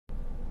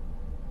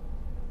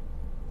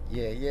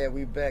Yeah,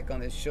 we back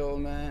on the show,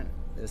 man.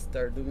 Let's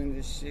start doing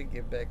this shit.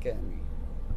 Get back at me.